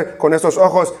pueden ver con estos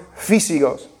ojos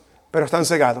físicos, pero están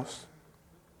cegados.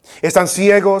 Están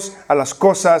ciegos a las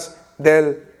cosas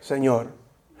del Señor.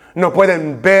 No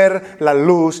pueden ver la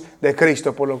luz de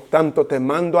Cristo. Por lo tanto, te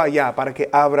mando allá para que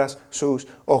abras sus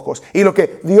ojos. Y lo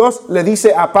que Dios le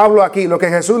dice a Pablo aquí, lo que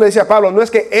Jesús le dice a Pablo, no es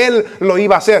que Él lo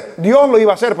iba a hacer. Dios lo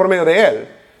iba a hacer por medio de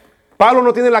Él. Pablo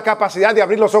no tiene la capacidad de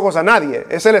abrir los ojos a nadie.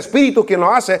 Es el Espíritu quien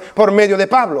lo hace por medio de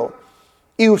Pablo.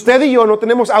 Y usted y yo no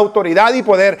tenemos autoridad y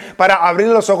poder para abrir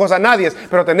los ojos a nadie.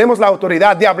 Pero tenemos la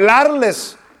autoridad de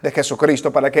hablarles de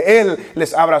Jesucristo para que Él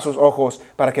les abra sus ojos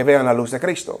para que vean la luz de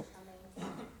Cristo.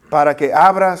 Para que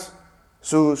abras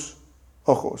sus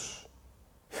ojos.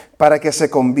 Para que se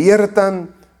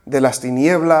conviertan de las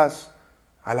tinieblas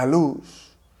a la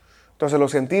luz. Entonces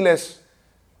los gentiles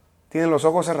tienen los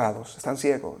ojos cerrados, están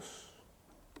ciegos.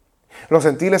 Los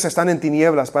gentiles están en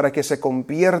tinieblas para que se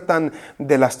conviertan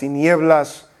de las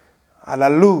tinieblas a la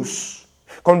luz.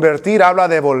 Convertir habla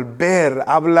de volver,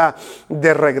 habla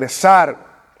de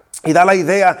regresar. Y da la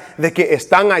idea de que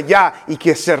están allá y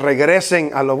que se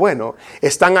regresen a lo bueno.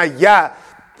 Están allá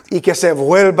y que se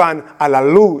vuelvan a la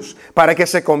luz. Para que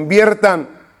se conviertan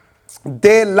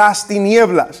de las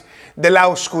tinieblas, de la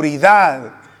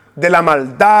oscuridad, de la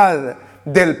maldad,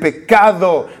 del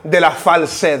pecado, de la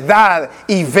falsedad,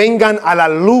 y vengan a la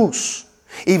luz,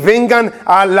 y vengan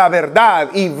a la verdad,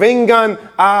 y vengan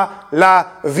a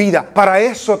la vida. Para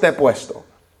eso te he puesto.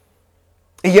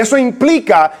 Y eso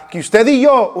implica que usted y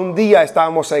yo un día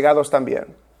estábamos cegados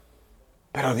también,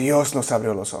 pero Dios nos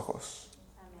abrió los ojos.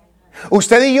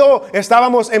 Usted y yo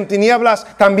estábamos en tinieblas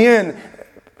también,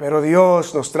 pero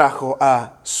Dios nos trajo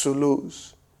a su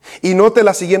luz. Y note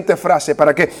la siguiente frase: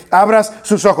 para que abras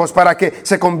sus ojos, para que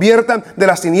se conviertan de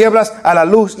las tinieblas a la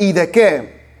luz. ¿Y de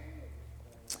qué?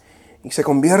 Y se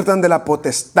conviertan de la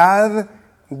potestad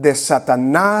de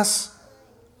Satanás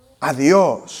a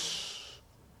Dios.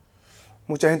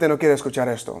 Mucha gente no quiere escuchar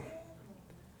esto.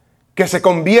 Que se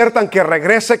conviertan, que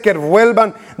regrese, que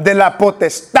vuelvan de la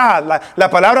potestad. La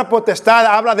palabra potestad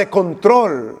habla de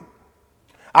control,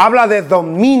 habla de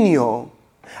dominio.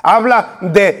 Habla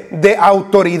de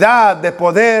autoridad, de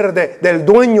poder, del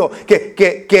dueño,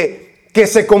 que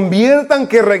se conviertan,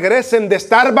 que regresen de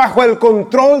estar bajo el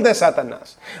control de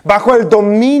Satanás, bajo el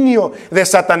dominio de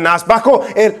Satanás, bajo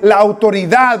la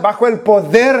autoridad, bajo el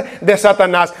poder de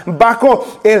Satanás,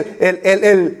 bajo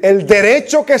el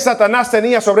derecho que Satanás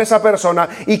tenía sobre esa persona,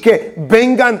 y que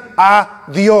vengan a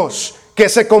Dios, que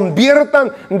se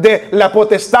conviertan de la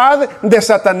potestad de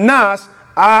Satanás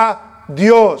a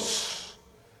Dios.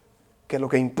 Que lo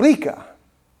que implica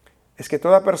es que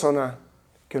toda persona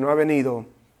que no ha venido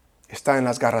está en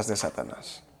las garras de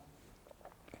Satanás.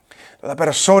 Toda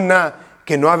persona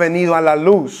que no ha venido a la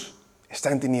luz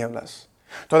está en tinieblas.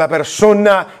 Toda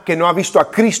persona que no ha visto a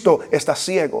Cristo está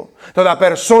ciego. Toda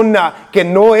persona que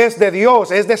no es de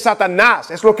Dios es de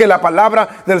Satanás. Es lo que la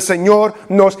palabra del Señor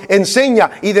nos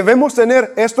enseña. Y debemos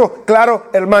tener esto claro,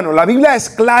 hermano. La Biblia es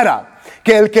clara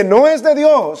que el que no es de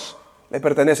Dios le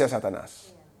pertenece a Satanás.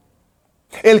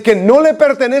 El que no le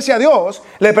pertenece a Dios,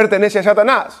 le pertenece a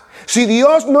Satanás. Si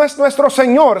Dios no es nuestro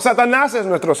Señor, Satanás es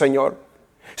nuestro Señor.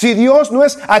 Si Dios no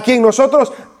es a quien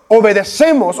nosotros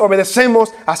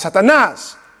obedecemos a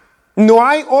Satanás. No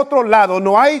hay otro lado,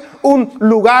 no hay un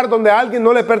lugar donde alguien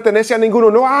no le pertenece a ninguno,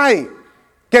 no hay.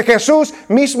 Que Jesús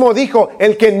mismo dijo: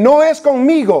 el que no es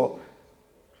conmigo,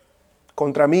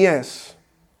 contra mí es.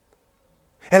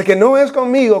 El que no es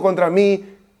conmigo, contra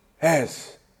mí es.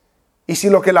 Y si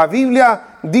lo que la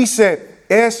Biblia dice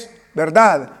es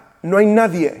verdad, no hay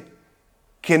nadie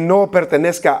que no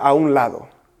pertenezca a un lado.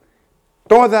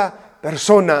 Toda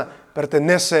persona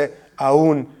pertenece a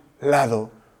un lado.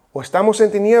 O estamos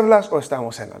en tinieblas o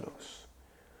estamos en la luz.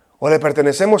 O le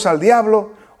pertenecemos al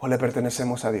diablo o le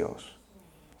pertenecemos a Dios.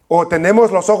 O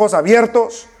tenemos los ojos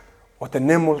abiertos o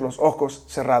tenemos los ojos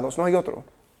cerrados. No hay otro.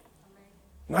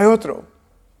 No hay otro.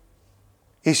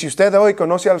 Y si usted hoy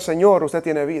conoce al Señor, usted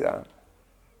tiene vida.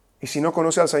 Y si no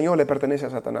conoce al Señor, le pertenece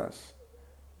a Satanás.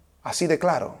 Así de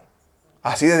claro,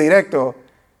 así de directo,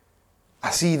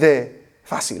 así de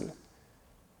fácil.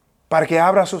 Para que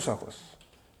abra sus ojos,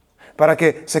 para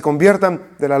que se conviertan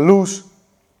de la luz,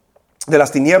 de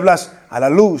las tinieblas a la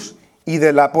luz, y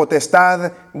de la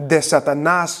potestad de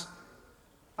Satanás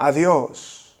a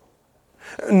Dios.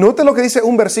 Note lo que dice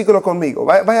un versículo conmigo.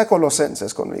 Vaya a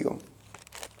Colosenses conmigo.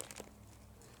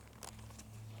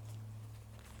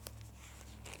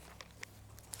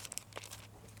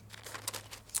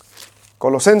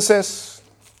 Colosenses,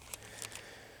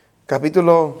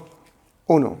 capítulo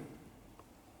 1.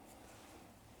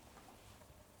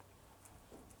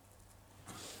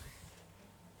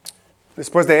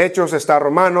 Después de Hechos está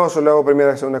Romanos, luego 1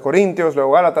 y 2 Corintios,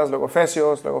 luego Gálatas, luego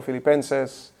Efesios, luego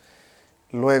Filipenses,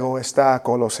 luego está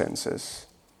Colosenses.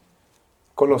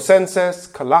 Colosenses,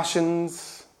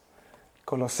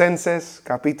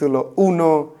 capítulo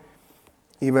 1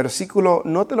 y versículo,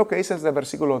 note lo que dice desde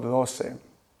versículo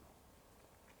 12.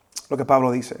 Lo que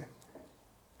Pablo dice: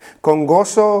 con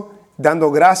gozo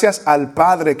dando gracias al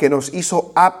Padre que nos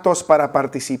hizo aptos para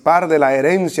participar de la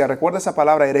herencia. Recuerda esa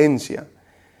palabra herencia.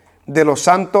 De los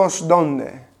santos,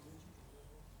 ¿dónde?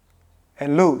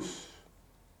 En luz.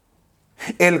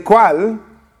 El cual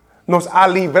nos ha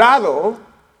librado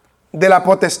de la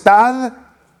potestad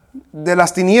de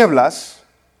las tinieblas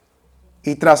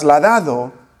y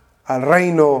trasladado al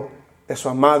reino de su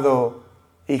amado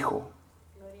Hijo,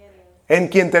 en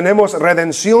quien tenemos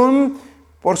redención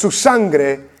por su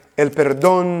sangre, el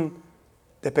perdón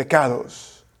de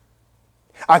pecados.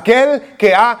 Aquel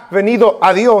que ha venido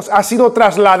a Dios ha sido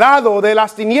trasladado de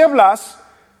las tinieblas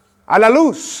a la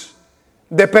luz,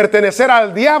 de pertenecer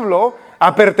al diablo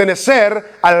a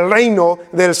pertenecer al reino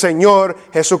del Señor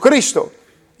Jesucristo.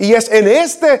 Y es en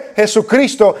este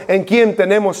Jesucristo en quien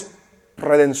tenemos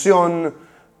redención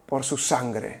por su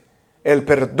sangre, el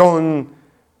perdón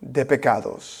de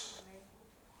pecados.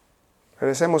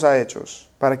 Regresemos a Hechos,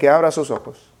 para que abra sus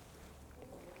ojos.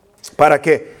 Para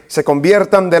que se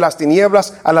conviertan de las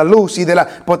tinieblas a la luz y de la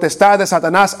potestad de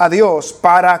Satanás a Dios,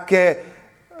 para que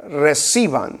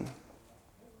reciban.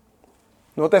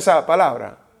 Note esa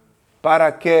palabra.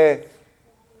 Para que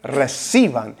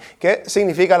reciban. ¿Qué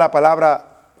significa la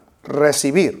palabra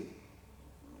recibir?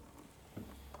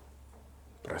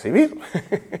 Recibir.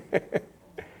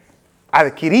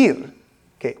 Adquirir.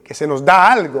 Que se nos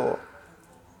da algo.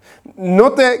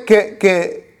 Note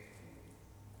que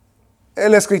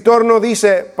el escritor no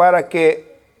dice para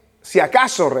que si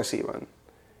acaso reciban,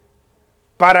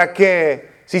 para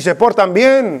que si se portan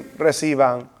bien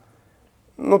reciban.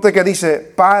 Note que dice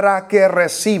para que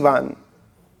reciban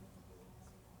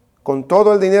con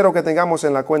todo el dinero que tengamos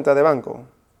en la cuenta de banco.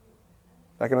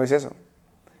 ¿Verdad que no dice eso?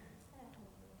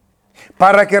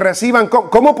 Para que reciban.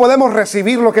 ¿Cómo podemos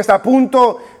recibir lo que está a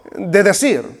punto de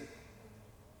decir?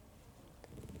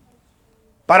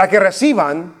 Para que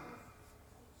reciban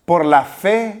por la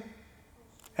fe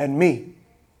en mí.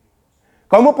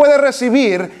 ¿Cómo puede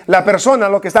recibir la persona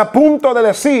lo que está a punto de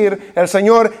decir el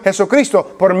Señor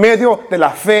Jesucristo? Por medio de la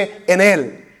fe en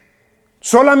Él.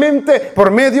 Solamente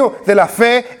por medio de la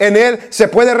fe en Él se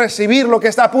puede recibir lo que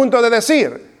está a punto de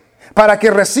decir. Para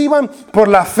que reciban por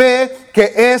la fe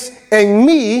que es en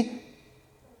mí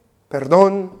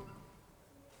perdón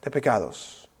de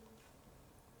pecados.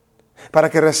 Para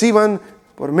que reciban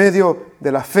por medio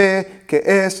de la fe que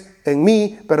es en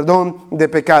mí perdón de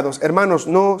pecados. Hermanos,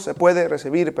 no se puede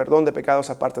recibir perdón de pecados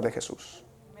aparte de Jesús.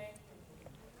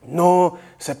 No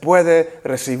se puede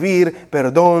recibir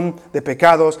perdón de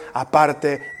pecados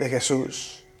aparte de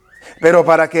Jesús. Pero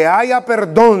para que haya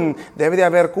perdón debe de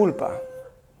haber culpa.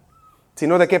 Si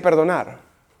no, ¿de qué perdonar?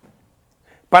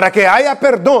 Para que haya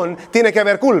perdón tiene que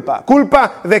haber culpa.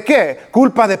 ¿Culpa de qué?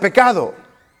 Culpa de pecado.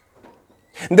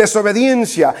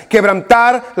 Desobediencia,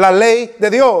 quebrantar la ley de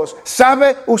Dios.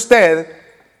 ¿Sabe usted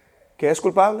que es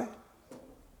culpable?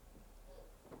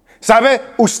 ¿Sabe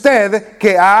usted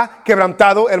que ha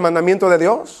quebrantado el mandamiento de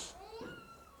Dios?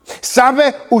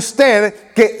 ¿Sabe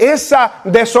usted que esa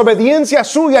desobediencia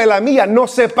suya y la mía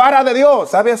nos separa de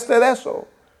Dios? ¿Sabe usted eso?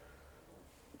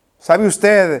 ¿Sabe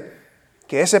usted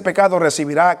que ese pecado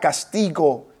recibirá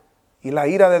castigo y la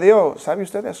ira de Dios? ¿Sabe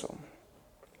usted eso?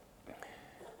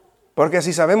 Porque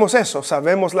si sabemos eso,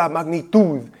 sabemos la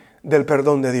magnitud del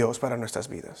perdón de Dios para nuestras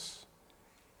vidas.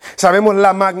 Sabemos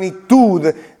la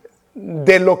magnitud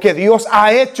de lo que Dios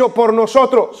ha hecho por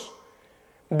nosotros.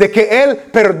 De que Él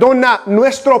perdona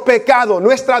nuestro pecado,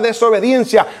 nuestra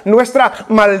desobediencia, nuestra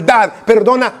maldad.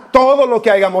 Perdona todo lo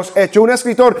que hayamos hecho. Un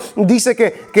escritor dice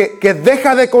que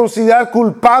deja de considerar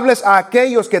culpables a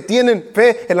aquellos que tienen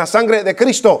fe en la sangre de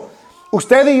Cristo.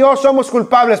 Usted y yo somos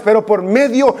culpables, pero por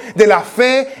medio de la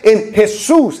fe en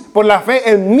Jesús, por la fe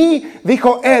en mí,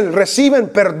 dijo Él, reciben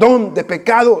perdón de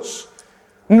pecados.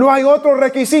 No hay otro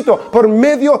requisito. Por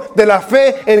medio de la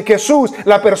fe en Jesús,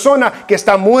 la persona que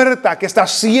está muerta, que está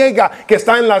ciega, que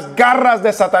está en las garras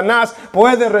de Satanás,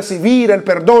 puede recibir el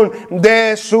perdón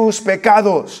de sus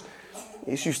pecados.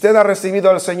 Y si usted ha recibido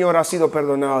al Señor, ha sido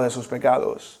perdonado de sus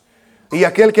pecados. Y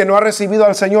aquel que no ha recibido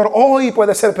al Señor, hoy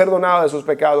puede ser perdonado de sus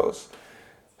pecados.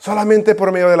 Solamente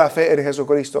por medio de la fe en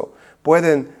Jesucristo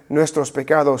pueden nuestros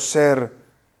pecados ser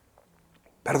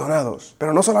perdonados.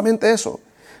 Pero no solamente eso,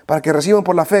 para que reciban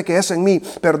por la fe que es en mí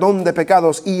perdón de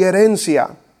pecados y herencia.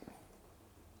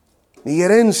 Y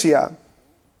herencia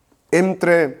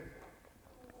entre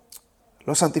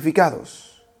los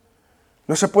santificados.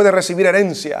 No se puede recibir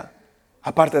herencia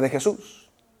aparte de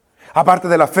Jesús, aparte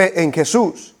de la fe en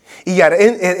Jesús. Y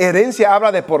herencia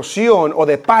habla de porción o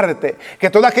de parte, que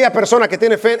toda aquella persona que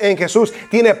tiene fe en Jesús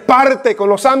tiene parte con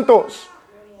los santos,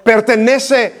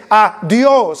 pertenece a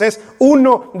Dios, es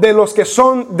uno de los que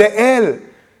son de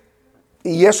Él.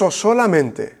 Y eso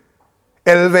solamente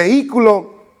el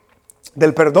vehículo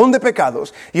del perdón de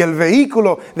pecados y el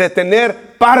vehículo de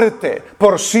tener parte,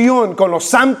 porción con los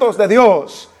santos de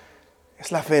Dios,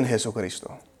 es la fe en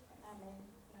Jesucristo.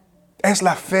 Es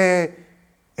la fe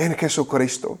en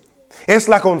Jesucristo. Es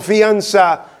la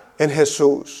confianza en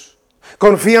Jesús.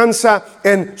 Confianza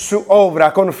en su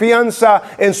obra, confianza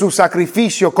en su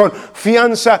sacrificio,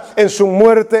 confianza en su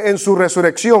muerte, en su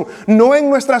resurrección, no en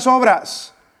nuestras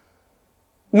obras.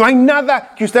 No hay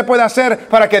nada que usted pueda hacer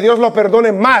para que Dios lo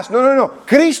perdone más. No.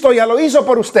 Cristo ya lo hizo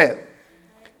por usted.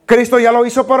 Cristo ya lo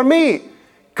hizo por mí.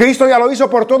 Cristo ya lo hizo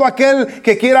por todo aquel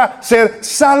que quiera ser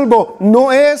salvo.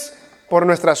 No es por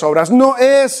nuestras obras, no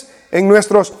es en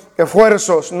nuestros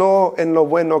esfuerzos, no en lo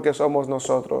bueno que somos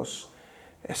nosotros.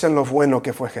 Es en lo bueno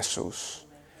que fue Jesús.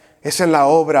 Es en la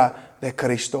obra de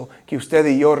Cristo que usted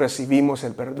y yo recibimos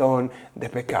el perdón de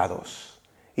pecados.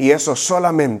 Y eso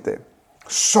solamente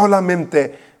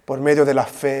por medio de la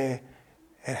fe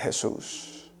en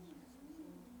Jesús.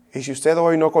 Y si usted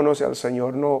hoy no conoce al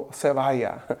Señor, no se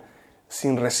vaya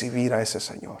sin recibir a ese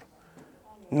Señor.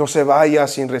 No se vaya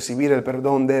sin recibir el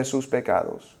perdón de sus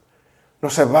pecados. No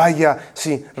se vaya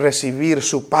sin recibir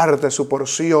su parte, su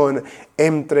porción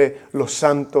entre los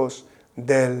santos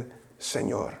del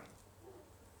Señor.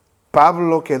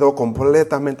 Pablo quedó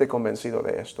completamente convencido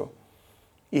de esto.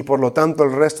 Y por lo tanto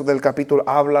el resto del capítulo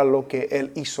habla lo que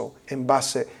él hizo en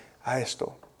base a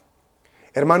esto.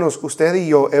 Hermanos, usted y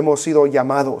yo hemos sido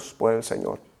llamados por el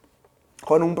Señor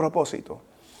con un propósito.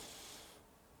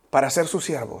 Para ser sus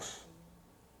siervos,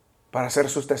 para ser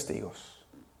sus testigos.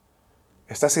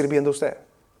 ¿Está sirviendo usted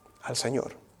al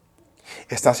Señor?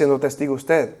 ¿Está siendo testigo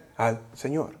usted al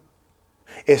Señor?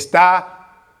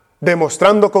 ¿Está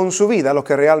demostrando con su vida lo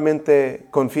que realmente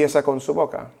confiesa con su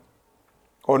boca?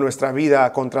 ¿O nuestra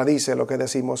vida contradice lo que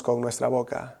decimos con nuestra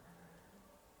boca?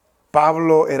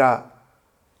 Pablo era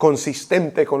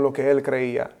consistente con lo que él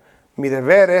creía. Mi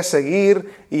deber es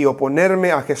seguir y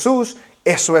oponerme a Jesús.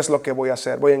 Eso es lo que voy a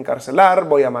hacer. Voy a encarcelar,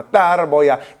 voy a matar, voy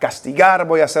a castigar,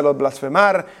 voy a hacerlos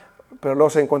blasfemar. Pero luego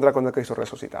se encuentra con el Cristo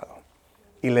resucitado.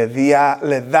 Y le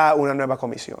da una nueva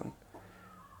comisión.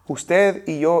 Usted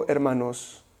y yo,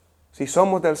 hermanos, si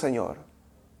somos del Señor,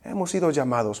 hemos sido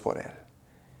llamados por Él.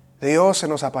 Dios se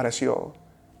nos apareció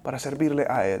para servirle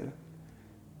a Él.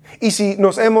 Y si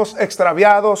nos hemos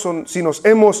extraviado, si nos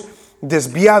hemos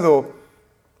desviado,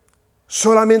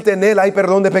 solamente en Él hay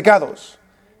perdón de pecados.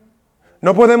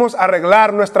 No podemos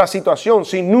arreglar nuestra situación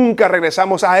si nunca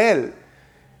regresamos a Él.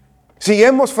 Si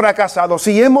hemos fracasado,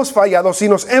 si hemos fallado, si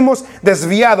nos hemos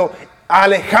desviado,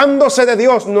 alejándose de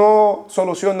Dios no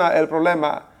soluciona el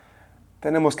problema.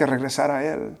 Tenemos que regresar a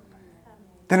Él.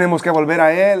 Tenemos que volver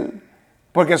a Él.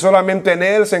 Porque solamente en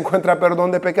Él se encuentra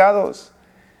perdón de pecados.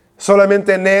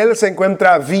 Solamente en Él se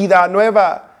encuentra vida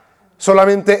nueva.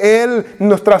 Solamente Él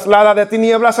nos traslada de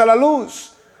tinieblas a la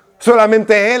luz.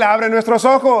 Solamente Él abre nuestros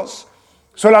ojos.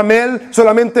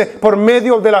 Solamente por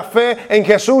medio de la fe en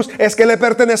Jesús es que le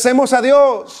pertenecemos a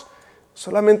Dios.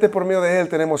 Solamente por medio de Él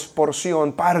tenemos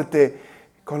porción, parte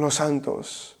con los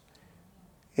santos.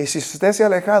 Y si usted se ha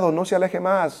alejado, no se aleje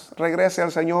más. Regrese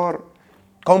al Señor.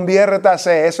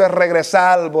 Conviértase. Eso es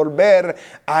regresar, volver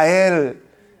a Él.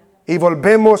 Y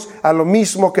volvemos a lo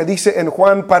mismo que dice en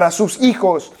Juan para sus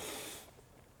hijos.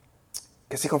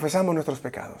 Que si confesamos nuestros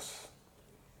pecados,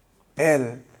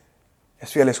 Él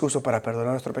es fiel y justo para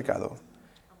perdonar nuestro pecado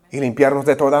y limpiarnos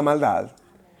de toda maldad.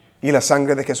 Y la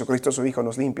sangre de Jesucristo su Hijo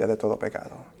nos limpia de todo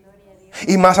pecado.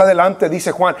 Y más adelante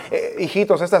dice Juan,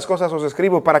 hijitos, estas cosas os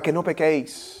escribo para que no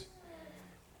pequéis.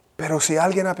 Pero si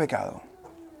alguien ha pecado,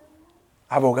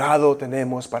 abogado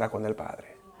tenemos para con el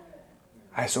Padre,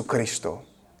 a Jesucristo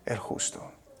el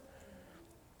justo.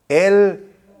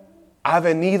 Él ha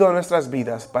venido a nuestras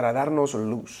vidas para darnos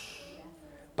luz,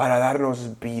 para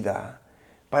darnos vida,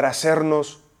 para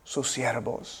hacernos sus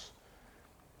siervos.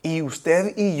 Y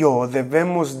usted y yo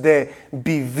debemos de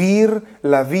vivir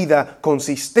la vida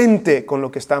consistente con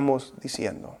lo que estamos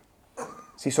diciendo.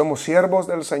 Si somos siervos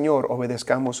del Señor,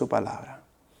 obedezcamos su palabra.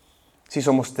 Si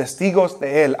somos testigos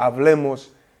de Él,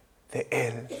 hablemos de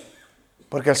Él.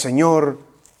 Porque el Señor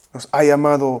nos ha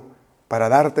llamado para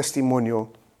dar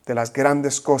testimonio de las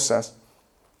grandes cosas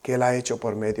que Él ha hecho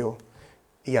por medio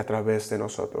y a través de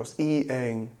nosotros y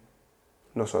en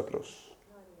nosotros.